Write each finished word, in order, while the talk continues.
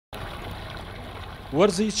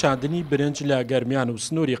وەرزی چاندنی برنج لە گەرمیان و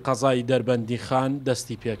سنووری قەزای دەربەندیخان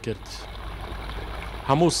دەستیپێکرد.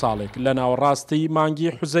 هەموو ساڵێک لە ناوەڕاستی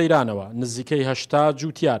مانگی حوزەیرانەوە نزیکەی 80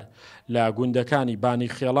 جوتیار لە گوندەکانی بانی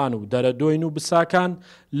خێڵان و دەرەدۆین و بساکان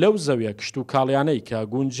لەو زەویە کشت و کاڵیانەی کە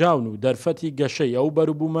گونجاون و دەرفەتی گەشەی ئەو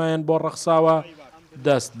بەروبوومایان بۆ ڕەخساوە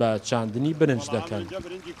دەست بە چاندنی برنج دەکەن.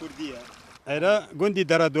 ئێرە گوندی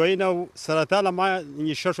دەرەدۆینە و سەرەتا لە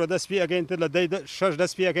مای 6 دەستپی ئەگەین تر لە 6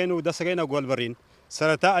 دەستپی ئەەکەین و دەسەکەینە گۆلبڕین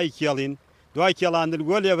سەرەتا ئەی کێڵین دوای کێڵاندن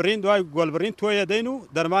گۆل لێبڕین دوای گۆلبڕین تۆیە دەین و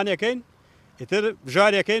دەرمانەکەین ئیتر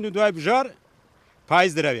بژارەکەین و دوای بژار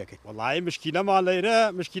پایز درەوێکەکەین. وەڵای مشکیلەمان لەیرە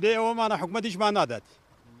مشکیلەی ئەوەمانە حکومەتیشمان نادات،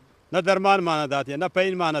 نە دەرمانمانەداتێ نە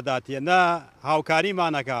پەینمانەداتێ نە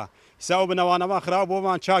هاوکاریمانەکە ئیسا و بنەوانەمان خراپ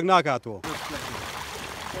بۆمان چاک ناکاتەوە.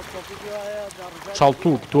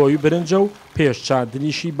 چاڵتوک تۆوی برنجە و پێش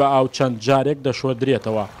چاندنیشی بە ئاو چەند جارێک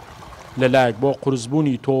دەشۆدرێتەوە لەلایەک بۆ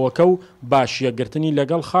قورسبوونی تۆوەکە و باشیەگرتنی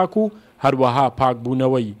لەگەڵ خاک و هەروەها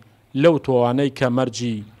پاکبوونەوەی لەو تۆوانەی کە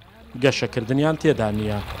مەرجی گەشەکردنیان تێدا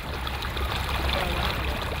نییە.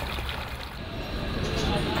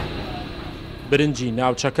 برنجی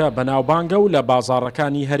ناوچەکە بەناوبانگە و لە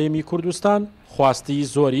بازاڕەکانی هەرێمی کوردستان خواستی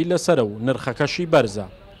زۆری لەسرە و نرخەکەشی بەرزە.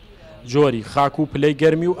 جۆری خاک و پلەی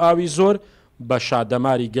گەرمی و ئاوی زۆر بە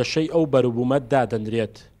شادەماری گەشەی ئەو بەروبوومەت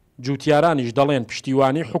دادەنرێت. جوتیارانیش دەڵێن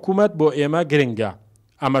پشتیوانی حکوومەت بۆ ئێمە گرنگە.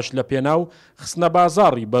 ئەمەش لە پێناو خستنە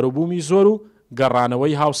بازاڕی بەروبوومی زۆر و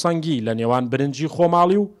گەڕانەوەی هاوسەنگی لە نێوان برنجی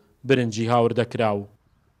خۆماڵی و برنجی هاوردەکراو.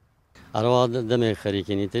 ئەڕوا دەمێک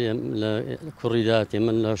خەریکینی تر لە کوڕیداتی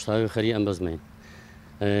من لە شتاوی خەری ئەم بەزمین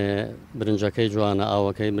برنجەکەی جوانە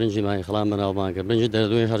ئاوەکەی برنجی مای خڵام بەناوبانکە برنجی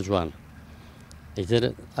دەردوی هەر جوان. ئیتر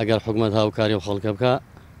ئەگەر حکومەت هاوکاری و خەڵکە بکە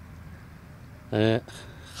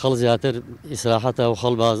خەڵ زیاتر ئیسراحەتە و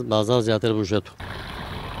خەڵ بازار زیاتر بژێت.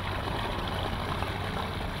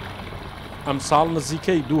 ئەمساڵ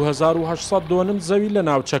نزیکەی 2800 دۆنم زەوی لە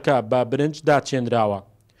ناوچەکە بە برنج داچێنراوە.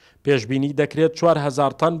 پێشبینی دەکرێت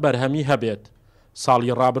 4000 تەن بەرهەمی هەبێت.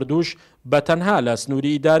 ساڵی ڕابردووش بە تەنها لە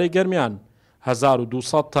سنووری ئیدارەی گەرمیان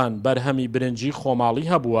 1200 تەن بەرهەمی برنجی خۆماڵی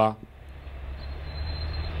هەبووە.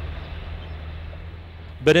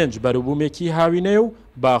 برنج بەروبوومێکی هاوینەیە و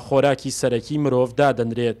بە خۆراکی سەرەکی مرۆڤ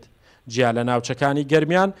دادەنرێت. جیا لە ناوچەکانی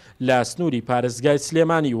گەرمیان لە سنووری پارێزگای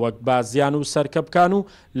سلێمانی وەک بازیان و سەرکەبکان و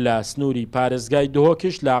لە سنووری پارێزگای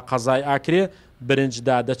دهۆکش لە قەزای ئاکرێ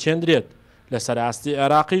برنجدا دەچێندرێت. لە سەراستی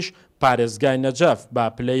عێراقیش پارێزگای نەجەف با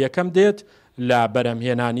پلە یەکەم دێت لە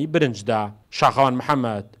بەرەمهێنانی برنجدا. شاخەوان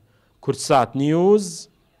محەممەد، کوردسات نیوز،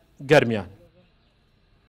 گەرمیان.